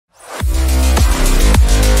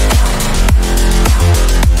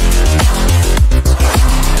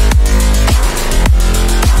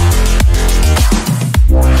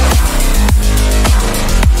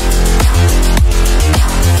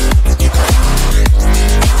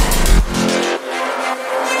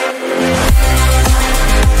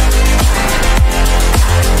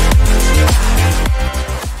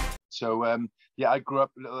I grew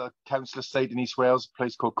up in a little council estate in East Wales, a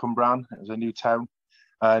place called Cwmbran. It was a new town.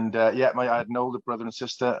 And I had an older brother and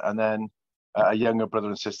sister, and then a younger brother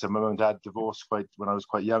and sister. My mum and dad divorced when I was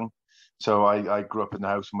quite young. So I grew up in the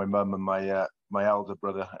house with my mum and my elder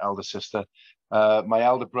brother, elder sister. My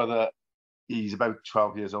elder brother, he's about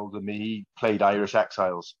 12 years older than me. He played Irish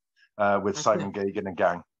Exiles with Simon Gagan and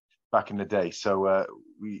gang back in the day. So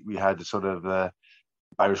we had a sort of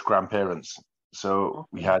Irish grandparents. So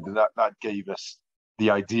we had that gave us the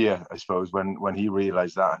idea, I suppose, when he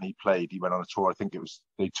realised that and he played. He went on a tour. I think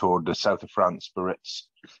they toured the south of France, Biarritz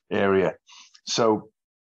area. So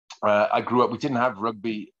I grew up. We didn't have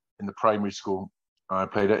rugby in the primary school. I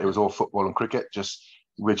played it. It was all football and cricket. You're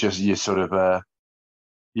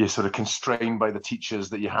sort of constrained by the teachers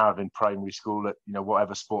that you have in primary school. That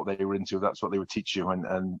whatever sport they were into, that's what they would teach you,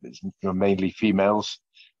 and it's mainly females.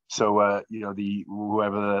 So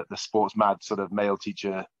whoever the sports mad sort of male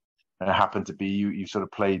teacher happened to be, you sort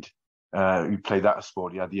of played that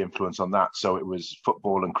sport. You had the influence on that. So it was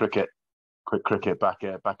football and cricket back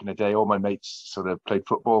in the day. All my mates sort of played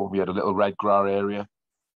football. We had a little red gravel area,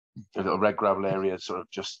 sort of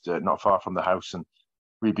just not far from the house, and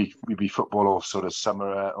we'd be football all sort of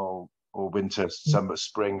summer or winter, summer,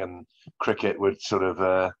 spring, and cricket would sort of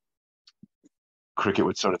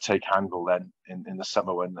take handle then in the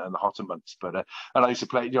summer and the hotter months. But and I used to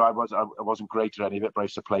play. I wasn't great at any of it, but I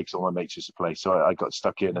used to play because all my mates used to play. So I got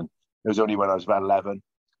stuck in, and it was only when I was about 11,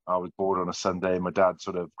 I was bored on a Sunday, and my dad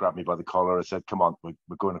sort of grabbed me by the collar and said, "Come on, we're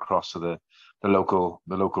going across to the local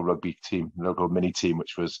rugby team, the local mini team,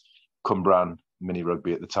 which was Cwmbran mini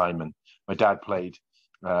rugby at the time." And my dad played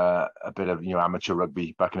a bit of amateur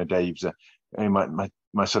rugby back in the day. He was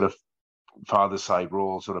my sort of father's side were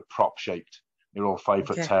all sort of prop shaped. They're all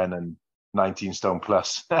 5'10" and 19 stone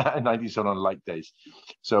plus, 19 stone on light days.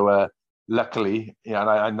 So luckily, and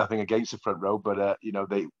I had nothing against the front row, but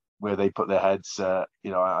where they put their heads,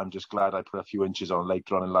 I'm just glad I put a few inches on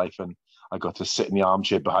later on in life, and I got to sit in the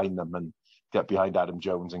armchair behind them and get behind Adam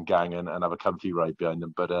Jones and gang and have a comfy ride behind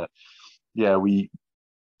them. But he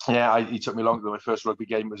took me along. My first rugby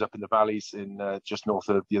game was up in the valleys in just north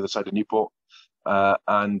of the other side of Newport.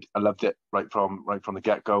 And I loved it right from the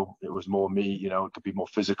get-go. It was more me, it could be more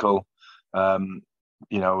physical.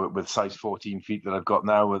 With size 14 feet that I've got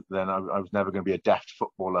now, then I was never going to be a deft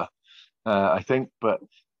footballer, I think. But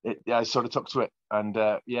I sort of took to it. And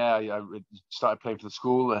I started playing for the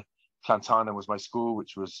school. Llantarnam was my school,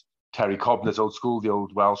 which was Terry Cobner's old school, the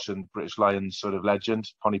old Welsh and British Lions sort of legend,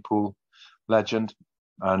 Pontypool legend.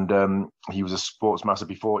 And he was a sports master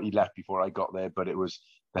before he left, before I got there. But it was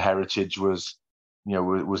the heritage was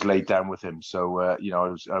laid down with him. So I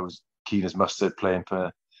was keen as mustard playing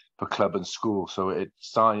for club and school. So it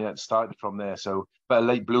started from there. So, but a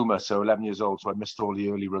late bloomer, so 11 years old. So I missed all the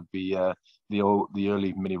early rugby, the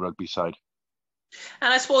early mini rugby side.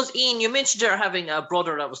 And I suppose, Ian, you mentioned there having a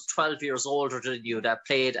brother that was 12 years older than you that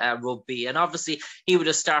played rugby, and obviously he would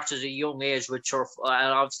have started at a young age with your,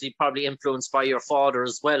 and obviously probably influenced by your father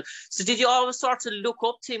as well. So did you always sort of look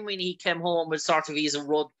up to him when he came home with sort of his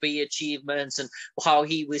rugby achievements and how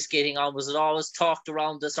he was getting on? Was it always talked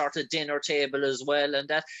around the sort of dinner table as well, and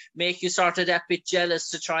that make you sort of that bit jealous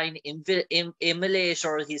to try and emulate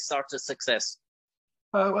or his sort of success?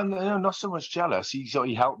 Well, not so much jealous. He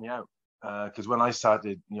helped me out. Because when I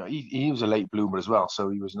started, he was a late bloomer as well,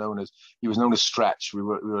 so he was known as stretch. We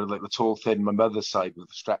were like the tall, thin. My mother's side was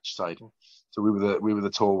the stretch side, so we were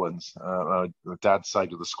the tall ones. The dad's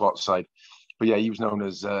side was the squat side, but yeah, he was known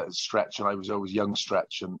as stretch, and I was always young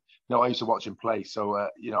stretch. And I used to watch him play, so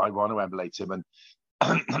I want to emulate him. And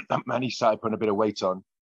and he started putting a bit of weight on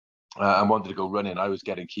and wanted to go running. I was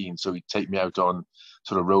getting keen, so he'd take me out on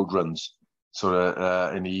sort of road runs. Sort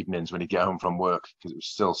of in the evenings when he'd get home from work, because it was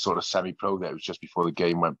still sort of semi-pro there. It was just before the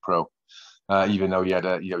game went pro. Even though he had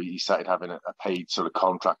he started having a paid sort of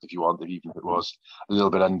contract, if you want, even if it was a little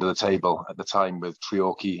bit under the table at the time with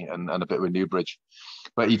Treorchy and a bit with Newbridge.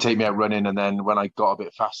 But he'd take me out running, and then when I got a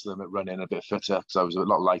bit faster than at running, a bit fitter, because I was a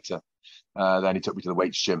lot lighter, then he took me to the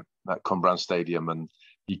weights gym at Cwmbran Stadium, and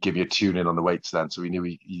he'd give me a tune in on the weights then, so he knew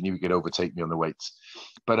he could overtake me on the weights.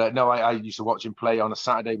 But I used to watch him play on a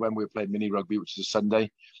Saturday when we were playing mini rugby, which is a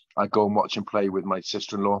Sunday. I'd go and watch him play with my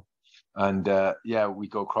sister-in-law, and we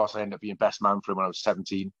go across. I ended up being best man for him when I was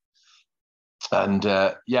 17, and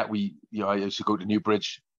I used to go to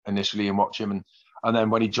Newbridge initially and watch him, and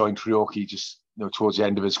then when he joined Treorchy, just towards the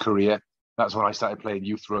end of his career, that's when I started playing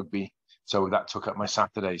youth rugby. So that took up my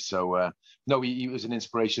Saturday. So he was an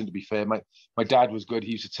inspiration, to be fair. My dad was good.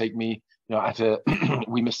 He used to take me,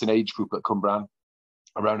 we missed an age group at Cwmbran,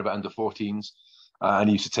 around about under 14s. and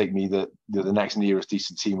he used to take me. The next nearest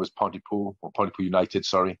decent team was Pontypool United,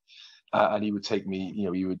 sorry. And he would take me,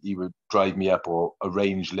 he would drive me up or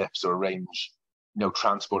arrange lifts or arrange,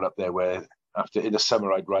 transport up there where after in the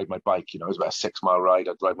summer I'd ride my bike, it was about a 6 mile ride.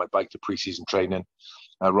 I'd ride my bike to pre-season training,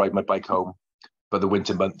 ride my bike home. But the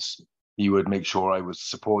winter months, he would make sure I was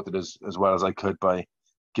supported as well as I could by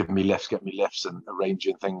giving me lifts, and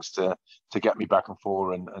arranging things to get me back and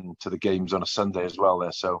forth and to the games on a Sunday as well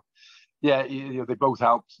there. So yeah, they both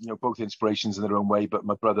helped, both inspirations in their own way. But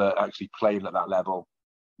my brother actually playing at that level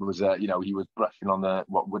was, he was brushing on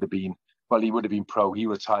what would have been, he would have been pro. He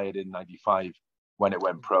retired in '95 when it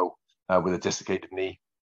went pro with a dislocated knee.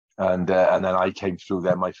 And then I came through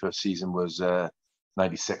there. My first season was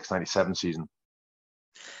 96, 97 season.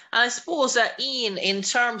 And I suppose that, Ian, in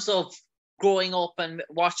terms of growing up and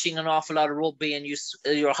watching an awful lot of rugby, and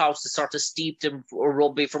your house is sort of steeped in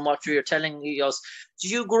rugby from what you're telling us,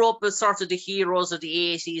 did you grow up with sort of the heroes of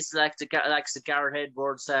the 80s, like the Gareth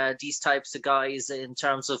Edwards, these types of guys, in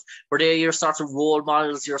terms of, were they your sort of role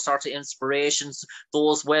models, your sort of inspirations,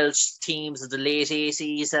 those Welsh teams of the late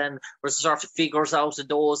 80s, and were sort of figures out of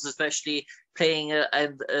those, especially playing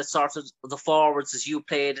sort of the forwards as you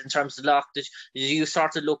played in terms of lock? Did you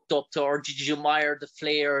sort of looked up to, or did you admire the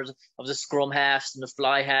flares of the scrum halves and the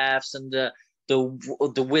fly halves and the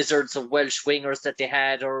wizards of Welsh wingers that they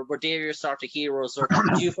had, or were they your sort of heroes? Or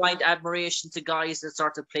do you find admiration to guys that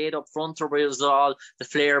sort of played up front, or was it all the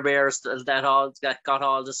flair bearers that got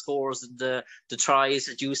all the scores and the tries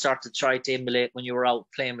that you started to try to emulate when you were out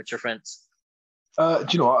playing with your friends? Do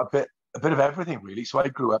you know what? A bit of everything, really. So I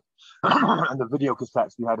grew up, and the video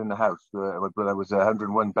cassettes we had in the house, my brother was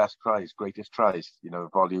 101 best tries, greatest tries,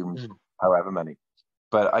 volumes, however many.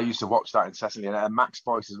 But I used to watch that incessantly, and Max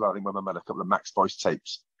Boyce as well. I think my mum had a couple of Max Boyce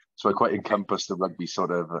tapes, so I quite encompassed the rugby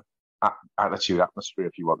sort of attitude, atmosphere,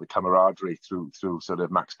 if you want, the camaraderie through sort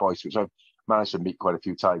of Max Boyce, which I've managed to meet quite a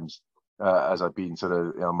few times as I've been sort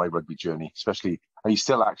of on my rugby journey. Especially, and he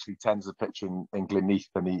still actually tends the pitch in Glynneath,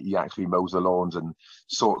 and he actually mows the lawns and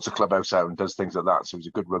sorts the clubhouse out and does things like that. So he's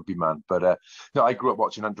a good rugby man. But I grew up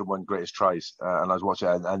watching 101 Greatest Tries, and I was watching,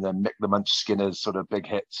 and then Mick the Munch Skinner's sort of big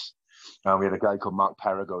hits. We had a guy called Mark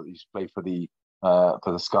Perigo that used to play for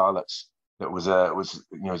the Scarlets. That was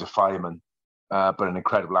a fireman, but an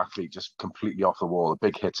incredible athlete, just completely off the wall, a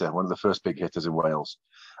big hitter, one of the first big hitters in Wales.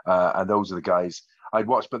 And those are the guys I'd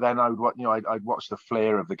watch. But then I'd watch the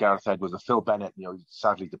flair of the Gareth Edwards, the Phil Bennett.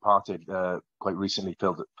 Sadly departed quite recently,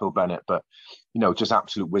 Phil Bennett. But just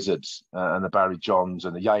absolute wizards, and the Barry Johns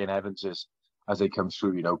and the Ian Evanses as they come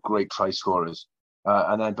through. Great try scorers.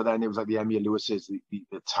 But then it was like the Emir Lewises,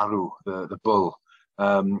 the Taru, the Bull,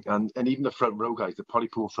 and even the front row guys. The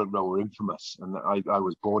Pontypool front row were infamous, and I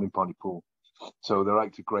was born in Pontypool, so the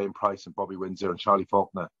like to Graham Price and Bobby Windsor and Charlie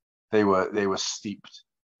Faulkner, they were steeped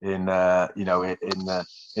in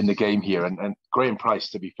in the game here. And Graham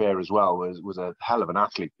Price, to be fair as well, was a hell of an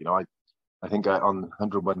athlete. I think on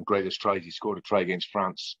 101 Greatest Tries, he scored a try against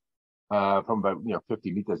France from about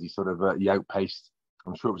 50 meters. He outpaced.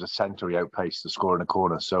 I'm sure it was a centre he outpaced to score in a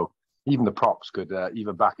corner. So even the props could,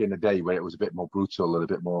 even back in the day where it was a bit more brutal and a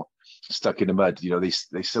bit more stuck in the mud,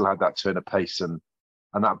 they still had that turn of pace and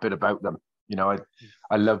that bit about them.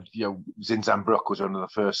 I loved, Zinzan Brook was one of my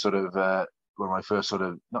first sort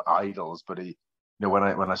of not idols, but he, when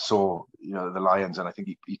I saw the Lions, and I think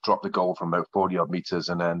he dropped the goal from about 40 odd meters,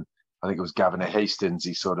 and then I think it was Gavin Hastings.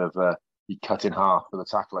 He he cut in half for the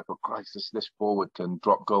tackle. I thought, Christ, this forward can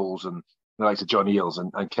drop goals, and the likes of John Eales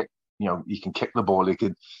and kick, he can kick the ball. They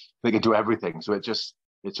could do everything. So it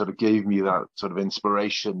sort of gave me that sort of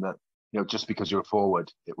inspiration that, just because you're a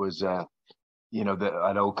forward, it was, that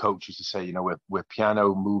an old coach used to say, we're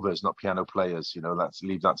piano movers, not piano players. Let's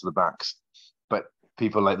leave that to the backs. But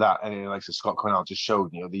people like that, and like Scott Cornell just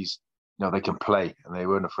showed, these, they can play, and they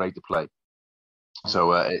weren't afraid to play.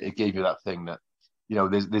 So it gave you that thing that,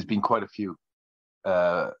 there's been quite a few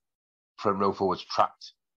front row forwards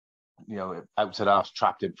trapped. Outside halves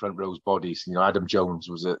trapped in front row's bodies. Adam Jones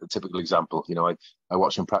was a typical example. I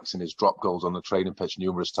watched him practicing his drop goals on the training pitch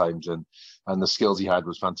numerous times, and the skills he had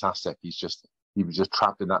was fantastic. He was just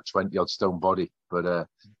trapped in that 20-odd stone body, but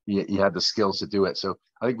he had the skills to do it. So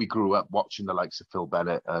I think we grew up watching the likes of Phil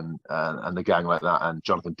Bennett and the gang like that, and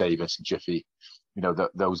Jonathan Davis and Jiffy,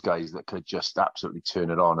 those guys that could just absolutely turn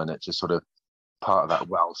it on, and it just sort of part of that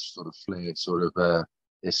Welsh sort of flair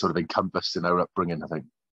is sort of encompassed in our upbringing, I think.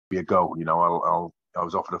 A go, I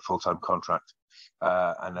was offered a full-time contract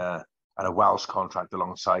and a Welsh contract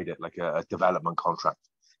alongside it, like a development contract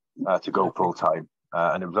to go full-time,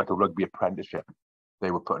 and it was like a rugby apprenticeship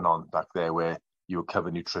they were putting on back there, where you would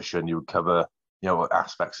cover nutrition, you would cover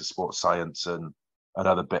aspects of sports science, and and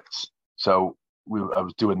other bits. So I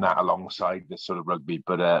was doing that alongside this sort of rugby.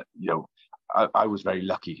 But I was very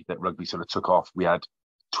lucky that rugby sort of took off. We had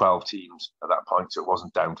 12 teams at that point, so it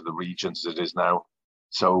wasn't down to the regions as it is now.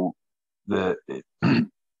 So it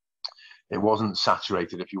wasn't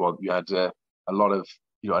saturated, if you want. You had a lot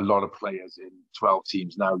of players in 12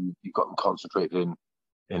 teams. Now you've got them concentrated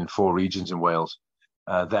in 4 regions in Wales.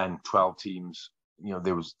 Then 12 teams.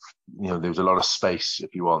 There was a lot of space,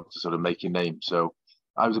 if you want, to sort of make your name. So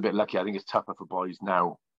I was a bit lucky. I think it's tougher for boys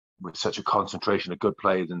now with such a concentration of good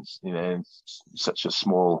players and in such a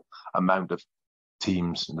small amount of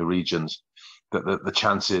teams in the regions, that the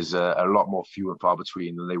chances are a lot more few and far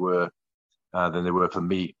between than they were for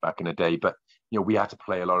me back in the day. But we had to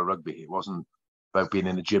play a lot of rugby. It wasn't about being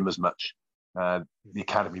in the gym as much. The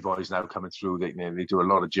academy boys now coming through, they do a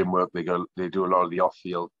lot of gym work. They do a lot of the off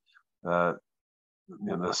field, the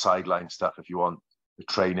sideline stuff, if you want, the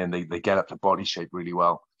training. They get up to body shape really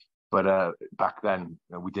well. But back then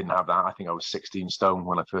we didn't have that. I think I was 16 stone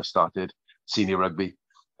when I first started senior rugby,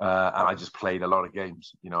 and I just played a lot of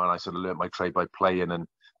games, and I sort of learned my trade by playing and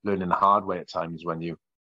learning the hard way at times when you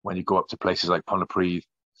go up to places like Pontypridd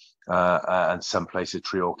and some places,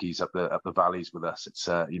 Treorchy's up the valleys with us. It's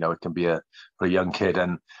it can be for a young kid,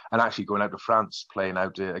 and actually going out to France, playing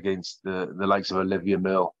out against the likes of Olivier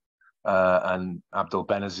Merle and Abdel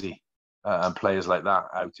Benazzi and players like that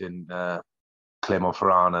out in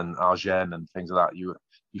Clermont-Ferrand and Agen and things like that. You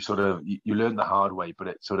learn the hard way, but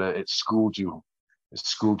it schooled you. It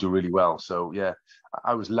schooled you really well. So yeah,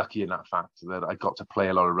 I was lucky in that fact that I got to play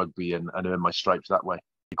a lot of rugby and earn my stripes that way.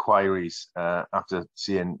 Inquiries after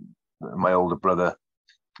seeing my older brother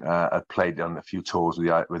had played on a few tours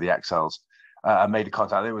with the Exiles. I made a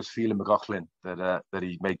contact. There was Phelan McLaughlin that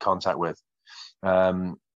he made contact with,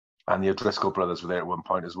 and the O'Driscoll brothers were there at one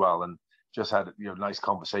point as well, and just had nice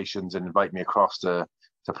conversations and invited me across to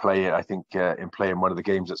play. I think in playing one of the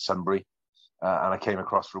games at Sunbury, and I came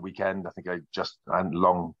across for a weekend. I think I hadn't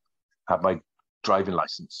long had my driving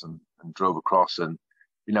license and drove across, and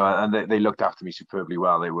and they looked after me superbly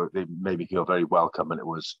well. They made me feel very welcome, and it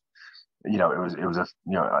was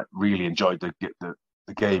I really enjoyed the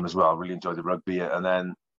game as well. I really enjoyed the rugby, and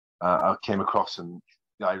then I came across, and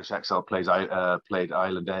the Irish Exile played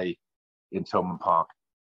Island A in Thomond Park,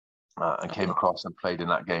 and came across and played in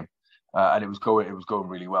that game, and it was going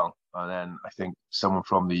really well. And then I think someone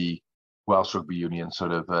from the Wales Rugby Union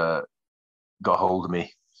sort of got hold of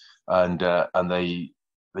me, and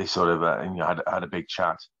they sort of had a big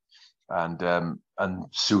chat, and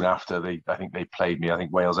soon after I think they played me. I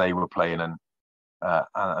think Wales A were playing and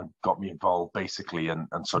got me involved basically, and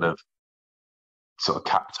sort of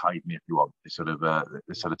tied me, if you want. They sort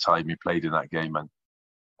of tied me, played in that game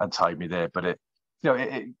and tied me there. But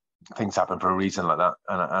things happen for a reason like that,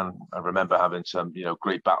 and I remember having some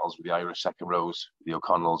great battles with the Irish second rows, the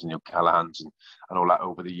O'Connells and the O'Callahans and all that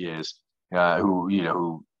over the years,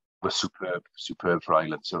 who were superb for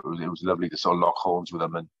Ireland. So it was lovely to sort of lock horns with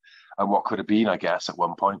them and what could have been, I guess, at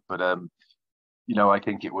one point. But I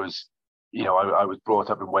think it was, I was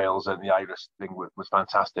brought up in Wales, and the Irish thing was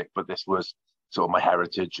fantastic, but this was sort of my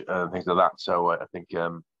heritage and things like that. So I think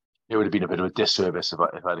it would have been a bit of a disservice if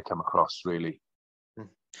I'd have come across, really.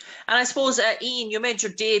 And I suppose, Ian, you made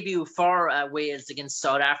your debut for Wales against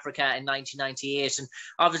South Africa in 1998. And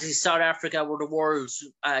obviously South Africa were the world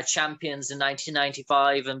champions in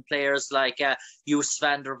 1995. And players like Joos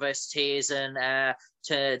van der Westhuizen,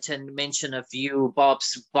 to mention a few, Bob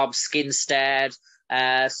Skinstad,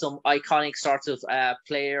 some iconic sort of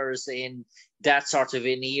players in that sort of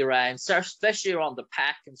an era, and especially around the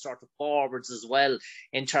pack and sort of forwards as well,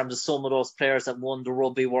 in terms of some of those players that won the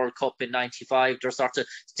Rugby World Cup in 95. They're sort of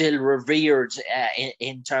still revered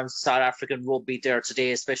in terms of South African rugby there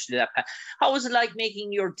today, especially that pack. How was it like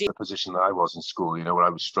making your the position that I was in school, where I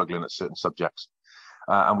was struggling at certain subjects?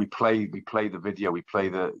 And we play the video, we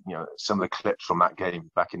play some of the clips from that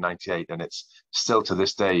game back in 98, and it's still to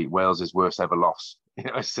this day Wales's worst ever loss.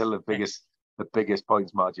 It's still the biggest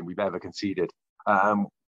points margin we've ever conceded.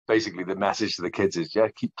 Basically the message to the kids is,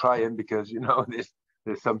 keep trying, because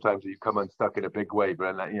there's sometimes you come unstuck in a big way,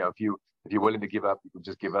 but if you're willing to give up, you can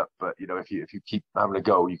just give up. But if you keep having a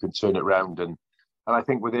go, you can turn it around. And I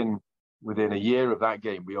think within a year of that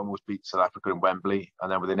game, we almost beat South Africa in Wembley,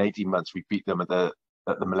 and then within 18 months we beat them at the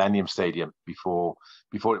Millennium Stadium before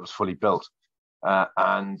it was fully built.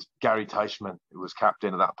 And Gary Teichmann, who was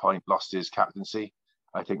captain at that point, lost his captaincy.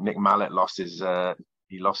 I think Nick Mallett lost the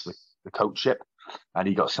coachship, and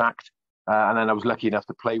he got sacked. And then I was lucky enough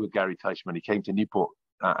to play with Gary Teichmann. He came to Newport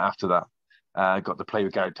after that. Got to play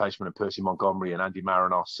with Gary Teichmann and Percy Montgomery and Andy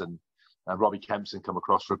Marinos and Robbie Kempson come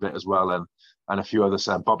across for a bit as well, and a few others,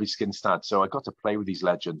 Bobby Skinstad. So I got to play with these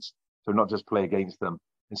legends, so not just play against them.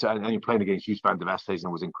 And so, and you're playing against Hugh van der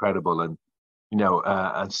Westhuizen was incredible, and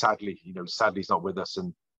and sadly, he's not with us,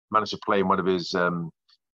 and managed to play in one of his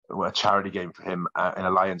a charity game for him in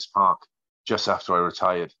Alliance Park just after I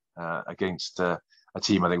retired against a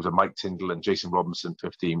team. I think it was a Mike Tyndall and Jason Robinson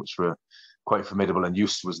 15, which were quite formidable. And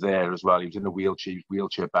Eustace was there as well. He was in a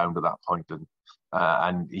wheelchair bound at that point,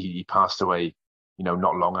 and he passed away,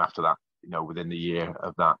 not long after that, within the year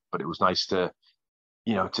of that. But it was nice to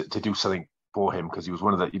do something for him, because he was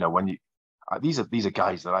one of the, when you these are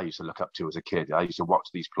guys that I used to look up to as a kid. I used to watch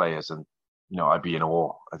these players, and I'd be in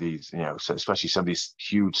awe of these, especially some of these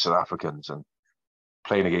huge South Africans, and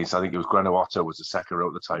playing against, I think it was Grano Otto was the second row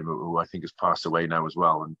at the time, who I think has passed away now as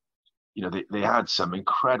well. And they had some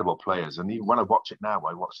incredible players, and even when I watch it now,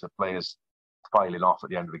 I watch the players filing off at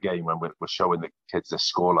the end of the game when we're showing the kids their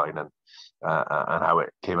scoreline and how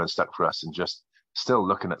it came unstuck for us, and just still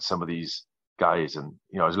looking at some of these guys. And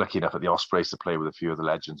I was lucky enough at the Ospreys to play with a few of the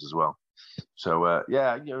legends as well. So it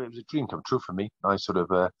was a dream come true for me. I sort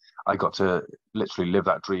of I got to literally live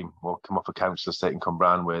that dream, or come off a council estate in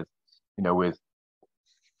Cwmbran with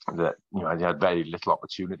that. I had very little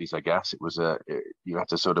opportunities. I guess it was you had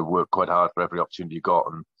to sort of work quite hard for every opportunity you got,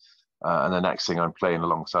 and the next thing I'm playing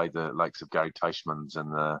alongside the likes of Gary Teichmans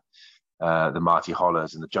and the Marty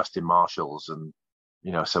Hollers and the Justin Marshalls, and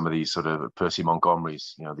some of these sort of Percy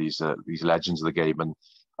Montgomerys, these legends of the game.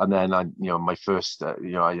 And then my first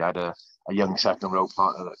I had a young second row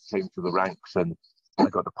partner that came through the ranks, and I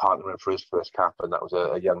got the partner in for his first cap, and that was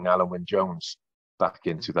a young Alan Wynne Jones back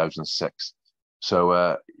in 2006. So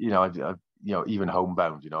I've even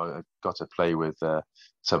homebound, I got to play with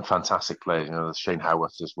some fantastic players. The Shane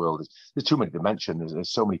Howarth of this world. There's too many to mention.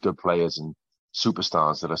 There's so many good players and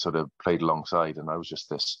superstars that I sort of played alongside, and I was just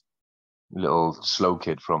this little slow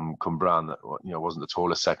kid from Cwmbran that wasn't the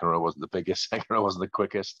tallest second row, wasn't the biggest second row, wasn't the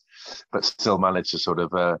quickest, but still managed to sort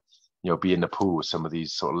of be in the pool with some of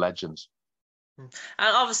these sort of legends. And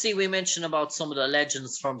obviously we mentioned about some of the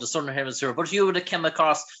legends from the Southern Hemisphere, but you would have come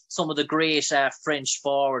across some of the great French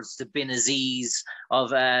forwards, the Benazis of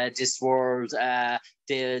this world,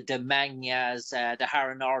 the Magnas, the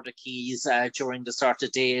Haranardakis during the sort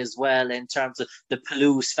of day as well, in terms of the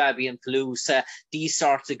Pelouse, Fabian Pelouse, these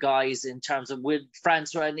sort of guys, in terms of when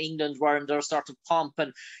France and England were in their sort of pomp,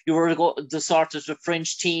 and you were the sort of the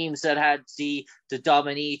French teams that had the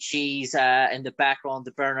Dominicis in the background,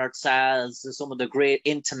 the Bernard Salles, some of the great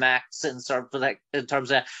Intimacs, and sort of like in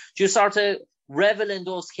terms of, do you sort of revel in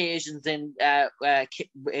those occasions in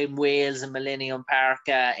Wales and Millennium Park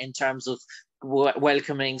in terms of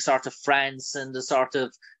welcoming sort of France and the sort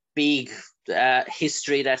of big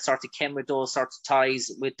history that sort of came with those sorts of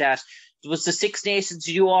ties with that? Was the Six Nations,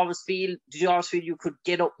 did you always feel you could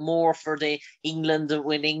get up more for the England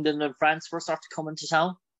when England and France were sort of coming to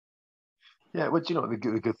town? Yeah, well,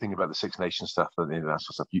 the good thing about the Six Nations stuff and the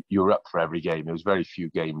international stuff, you were up for every game. There was very few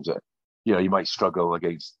games that, you might struggle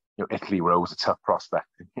against, Italy were always a tough prospect,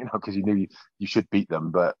 because you knew you should beat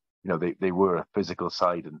them, but, they were a physical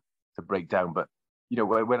side and to break down. But,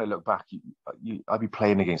 when I look back, I'd be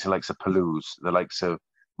playing against the likes of Pelouse, the likes of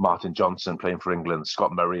Martin Johnson playing for England,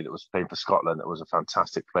 Scott Murray that was playing for Scotland, that was a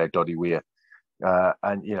fantastic player, Doddy Weir. Right,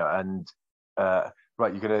 you're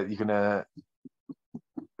gonna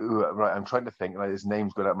right, I'm trying to think. Like, his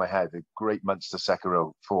name's going out of my head. The great Munster second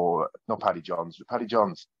row for not Paddy Johns, but Paddy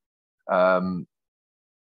Johns.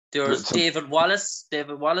 There was David Wallace.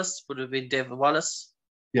 David Wallace would have been David Wallace.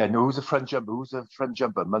 Yeah, no, who's a front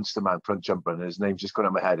jumper? Munster man, front jumper, and his name's just gone out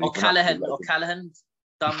of my head. O'Callaghan.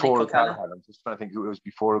 Before O'Callaghan. I'm just trying to think who it was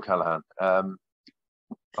before O'Callaghan.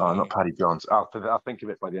 Not Paddy Johns. I'll think of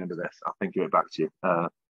it by the end of this. I'll think of it back to you.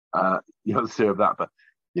 You'll serve that, but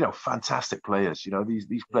fantastic players.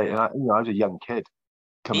 These players. I was a young kid.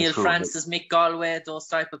 Neil Francis, Mick Galway, those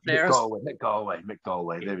type of players. Mick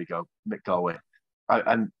Galway. There we go, Mick Galway.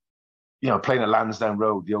 And playing at Lansdowne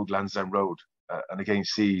Road, the old Lansdowne Road, and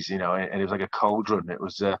against these, and it was like a cauldron. It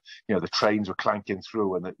was, the trains were clanking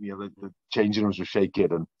through, and the changing rooms were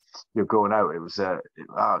shaking, and you're going out. It was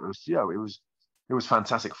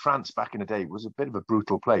fantastic. France back in the day was a bit of a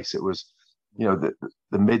brutal place. It was, the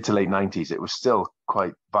mid to late 90s. It was still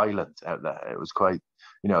quite violent out there. It was quite,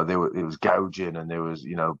 it was gouging, and there was,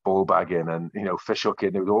 ball bagging, and fish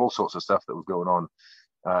hooking. There was all sorts of stuff that was going on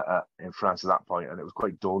in France at that point, and it was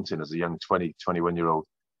quite daunting as a young 20, 21-year-old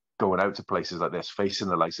going out to places like this, facing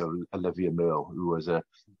the likes of Olivier Merle, who was I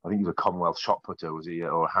think he was a Commonwealth shot putter,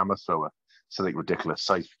 or a hammer thrower, something ridiculous,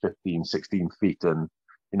 size 15, 16 feet, and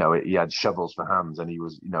he had shovels for hands, and he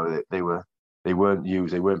was, they were they weren't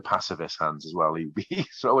used. They weren't pacifist hands as well. He'd be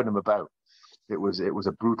throwing them about. It was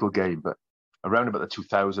a brutal game, but around about the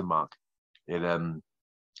 2000 mark,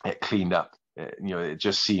 it cleaned up. It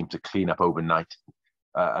just seemed to clean up overnight,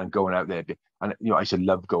 and going out there. And I used to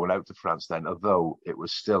love going out to France then, although it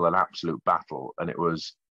was still an absolute battle, and it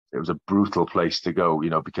was a brutal place to go.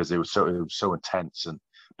 Because it was so intense. And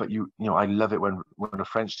but I love it when a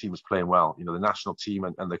French team was playing well. The national team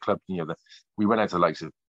and the club. We went out to the likes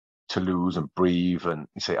of Toulouse and Brive and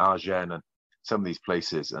say Agen and some of these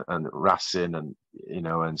places and Racing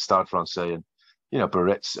and Stade Francais and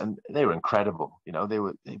Biarritz, and they were incredible. They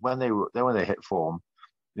were when they hit form,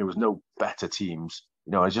 there was no better teams.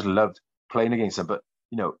 I just loved playing against them. But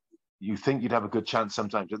you think you'd have a good chance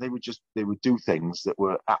sometimes, but they would do things that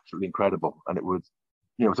were absolutely incredible, and it would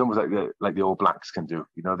it's almost like the All Blacks can do.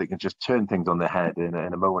 They can just turn things on their head in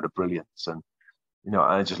a moment of brilliance. And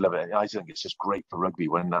I just love it. I think it's just great for rugby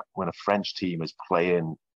when a French team is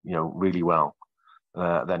playing really well.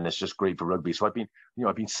 Then it's just great for rugby. So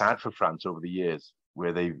I've been sad for France over the years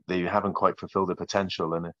where they haven't quite fulfilled their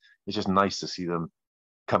potential, and it's just nice to see them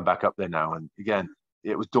come back up there now. And again,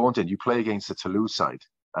 it was daunting. You play against the Toulouse side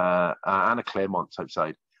and a Clermont type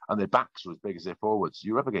side, and their backs were as big as their forwards.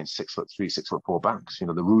 You're up against 6'3", 6'4" backs. The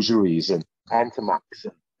Rougeries and Antamax.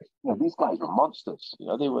 These guys were monsters.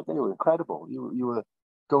 They were incredible. You were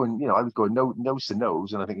going. I was going nose to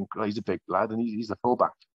nose, and I think he's a big lad, and he's the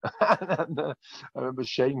fullback. And I remember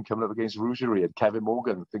Shane coming up against Rougerie and Kevin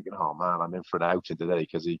Morgan, thinking, "Oh man, I'm in for an outing today,"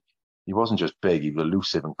 because he wasn't just big; he was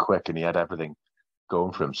elusive and quick, and he had everything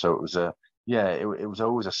going for him. So it was it was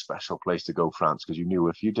always a special place to go, France, because you knew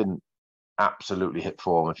if you didn't absolutely hit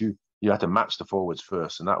form, if you had to match the forwards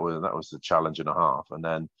first, and that was the challenge and a half, and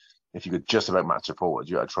then if you could just about match the forwards,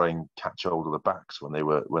 you had to try and catch hold of the backs when they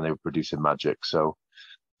were producing magic. So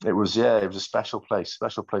it was a special place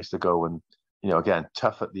to go. And again,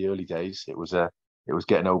 tough at the early days. It was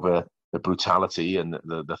getting over the brutality and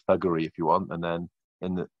the thuggery, if you want, and then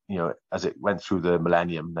as it went through the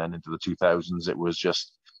millennium, then into the 2000s, it was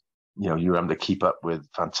just you were having to keep up with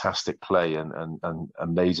fantastic play and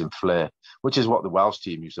amazing flair, which is what the Welsh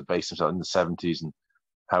team used to base themselves in the 70s, and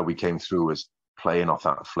how we came through was playing off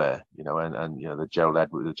that flair, and the Gerald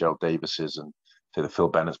Edwards, the Gerald Davises, and the Phil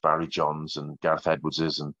Bennett's, Barry Johns, and Gareth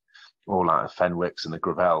Edwardses, and all that, Fenwicks and the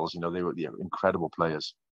Gravels. They were incredible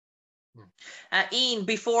players. Ian,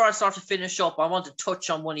 before I start to finish up, I want to touch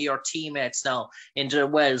on one of your teammates now in the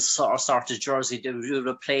Wales sort of jersey that you would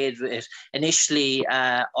have played with initially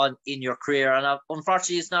in your career. And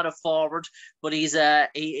unfortunately, he's not a forward, but he's a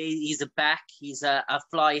back. He's a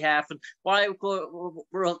fly half. And what I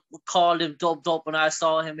called him, dubbed up when I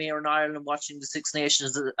saw him here in Ireland watching the Six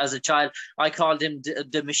Nations as a child, I called him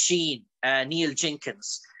the machine, Neil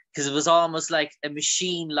Jenkins. Because it was almost like a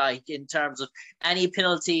machine, like in terms of any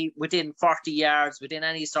penalty within 40 yards, within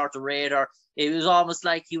any sort of radar. It was almost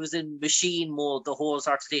like he was in machine mode the whole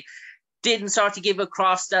sort of thing. Didn't start to give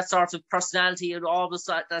across that sort of personality and almost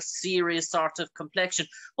that serious sort of complexion.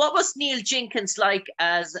 What was Neil Jenkins like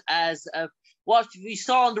as what we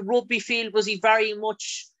saw on the rugby field? Was he very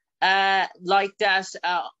much like that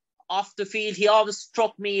off the field? He always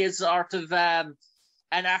struck me as sort of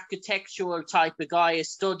an architectural type of guy, a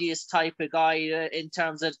studious type of guy, in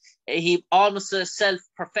terms of he almost a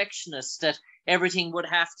self-perfectionist, that everything would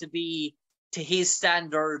have to be to his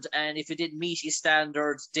standard, and if it didn't meet his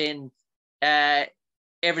standards, then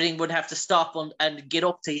everything would have to stop and get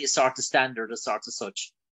up to his sort of standard as sort of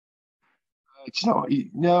such.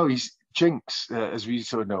 He's Jinx, as we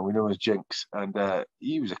sort of know. We know him as Jinx, and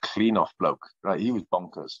he was a clean-off bloke, right? He was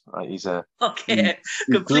bonkers, right? He's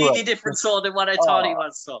completely different sort than what I thought he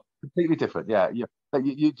was. So completely different, yeah. Like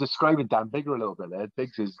you're describing Dan Bigger a little bit there.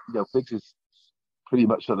 Biggs is pretty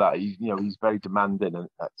much like that. He's very demanding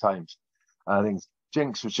at times. I think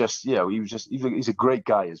Jinx was just, he's a great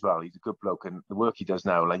guy as well. He's a good bloke, and the work he does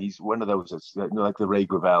now, like he's one of those that's like the Ray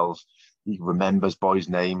Gravels. He remembers boys'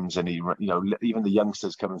 names, and even the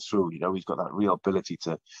youngsters coming through. He's got that real ability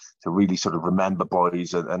to really sort of remember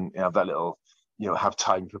boys and have that little, have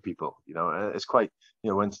time for people. It's quite,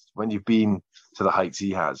 when you've been to the heights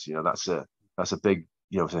he has, that's a big,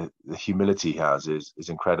 the humility he has is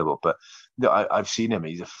incredible. But I've seen him.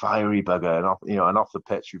 He's a fiery bugger, and off the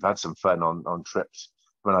pitch, we've had some fun on trips.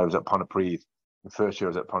 When I was at Pontypridd, the first year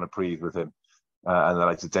I was at Pontypridd with him, and then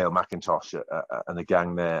like to Dale McIntosh and the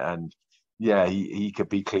gang there, and he could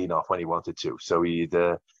be clean off when he wanted to. So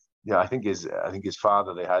I think his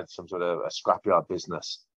father, they had some sort of a scrapyard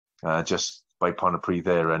business just by Pontypridd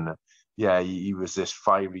there, and yeah, he was this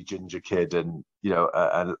fiery ginger kid, and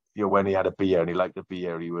when he had a beer and he liked the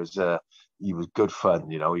beer, he was good fun.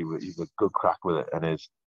 He was a good crack with it, and his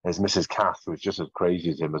Mrs. Kath was just as crazy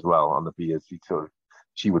as him as well on the beers.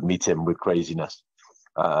 She would meet him with craziness,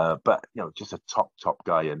 but just a top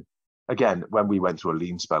guy. And again, when we went through a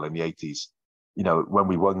lean spell in the 80s, when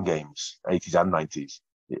we won games, 80s and 90s,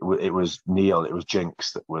 it was Neil, it was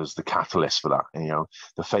Jinx that was the catalyst for that. And,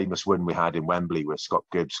 the famous win we had in Wembley where Scott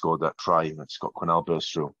Gibbs scored that try and Scott Quinnell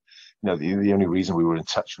burst through. The only reason we were in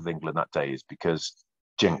touch with England that day is because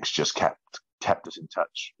Jinx just kept us in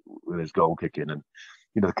touch with his goal kicking. And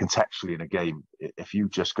contextually in a game, if you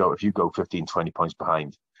go 15, 20 points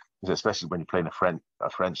behind, especially when you're playing a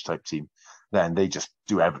French type team, then they just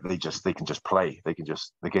do everything. They can just play.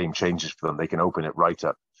 The game changes for them. They can open it right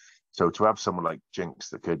up. So to have someone like Jinx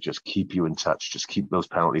that could just keep you in touch, just keep those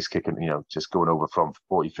penalties kicking, just going over from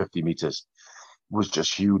 40, 50 meters was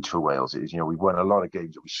just huge for Wales. We won a lot of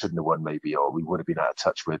games that we shouldn't have won maybe, or we would have been out of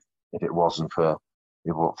touch with if it wasn't for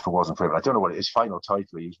him. I don't know what his final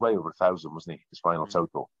title. He was way over 1,000, wasn't he? His final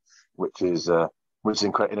total, which is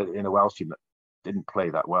incredible in a Welsh team that didn't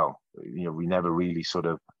play that well. We never really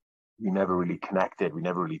connected. We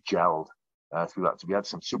never really gelled through that. So we had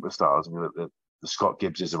some superstars. The Scott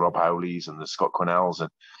Gibbses, the Rob Howleys, and the Scott Quinnells, and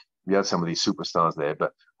we had some of these superstars there,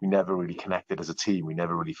 but we never really connected as a team. We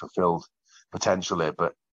never really fulfilled potential there.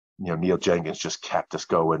 But Neil Jenkins just kept us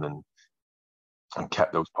going and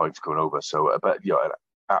kept those points going over. So, but an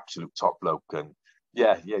absolute top bloke, and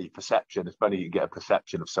your perception. It's funny you get a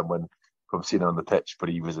perception of someone from seeing him on the pitch, but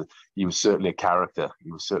he was certainly a character.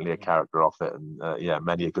 He was certainly a character off it, and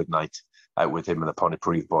many a good night out with him and the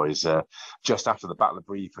Pontypridd boys. Just after the Battle of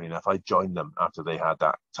Brive, funny enough, I joined them after they had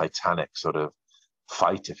that titanic sort of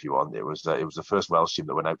fight, if you want. It was the first Welsh team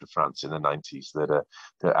that went out to France in the 90s that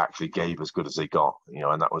actually gave as good as they got,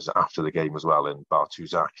 and that was after the game as well in Bar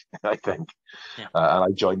Tuzac, I think. Yeah. And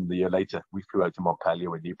I joined them the year later. We flew out to Montpellier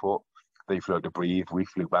with Newport. They flew out to Brive, we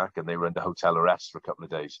flew back, and they were under hotel arrest for a couple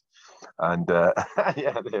of days. And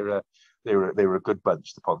they were a good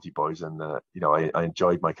bunch, the Ponty boys, and I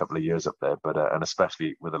enjoyed my couple of years up there, but and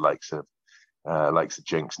especially with the likes of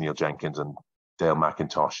Jinx, Neil Jenkins, and Dale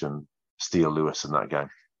McIntosh and Steele Lewis and that gang.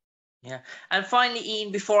 Yeah, and finally,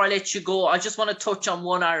 Ian, before I let you go, I just want to touch on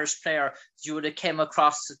one Irish player that you would have came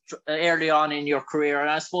across early on in your career,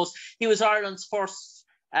 and I suppose he was Ireland's first.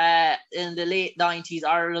 In the late 90s,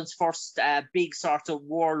 Ireland's first big sort of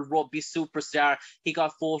world rugby superstar. He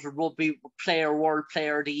got voted World Player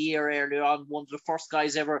of the Year earlier on, one of the first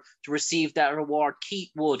guys ever to receive that award,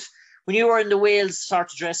 Keith Wood. When you were in the Wales sort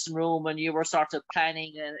of dressing room and you were sort of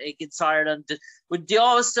planning against Ireland, would you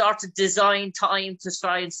always sort of design time to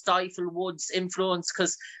try and stifle Wood's influence?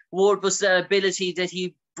 Because Wood was the ability that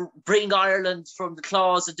he bring Ireland from the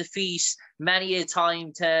claws of defeat many a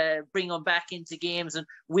time to bring them back into games and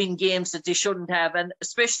win games that they shouldn't have, and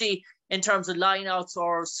especially in terms of lineouts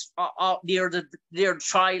or near the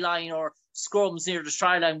try line or scrums near the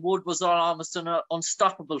try line. Wood was almost an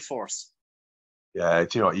unstoppable force. Yeah,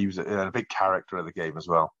 he was a big character of the game as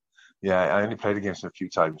well. Yeah, I only played against him a few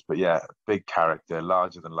times, but yeah, big character,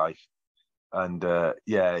 larger than life, and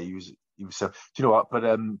he was so. Do you know what?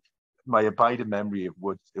 But my abiding memory of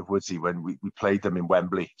Woodsy when we played them in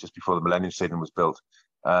Wembley just before the Millennium Stadium was built,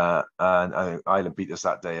 and Ireland beat us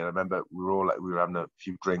that day. And I remember we were having a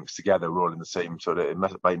few drinks together. We were all in the same sort of, it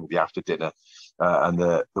must have been the after dinner, and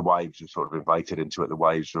the wives were sort of invited into it. The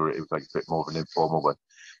wives were, it was like a bit more of an informal one.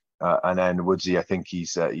 And then Woodsy, I think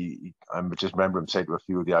I just remember him saying to a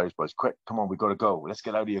few of the Irish boys, "Quick, come on, we've got to go. Let's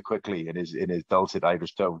get out of here quickly," in his dulcet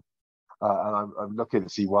Irish tone. And I'm looking to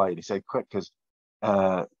see why. And he said, "Quick, because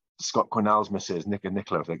Scott Quinnell's missus,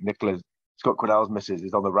 Nicola, I think Scott Quinnell's missus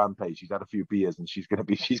is on the rampage. She's had a few beers and she's gonna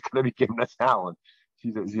be giving us hell. And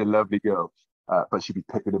she's a lovely girl, but she'd be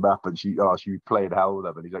picking him up and she'd be playing hell with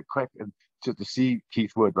him." And he's like, "Quick!" And just to see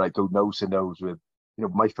Keith Wood go nose to nose with,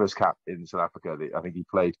 my first cap in South Africa. I think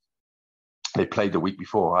they played the week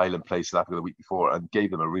before. Ireland played South Africa the week before and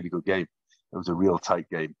gave them a really good game. It was a real tight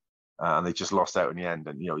game, and they just lost out in the end.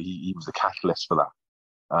 And he was the catalyst for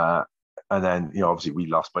that. And then, obviously we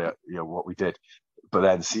lost by, what we did. But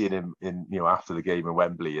then seeing him in, after the game in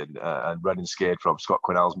Wembley and running scared from Scott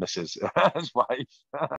Quinnell's missus, his wife.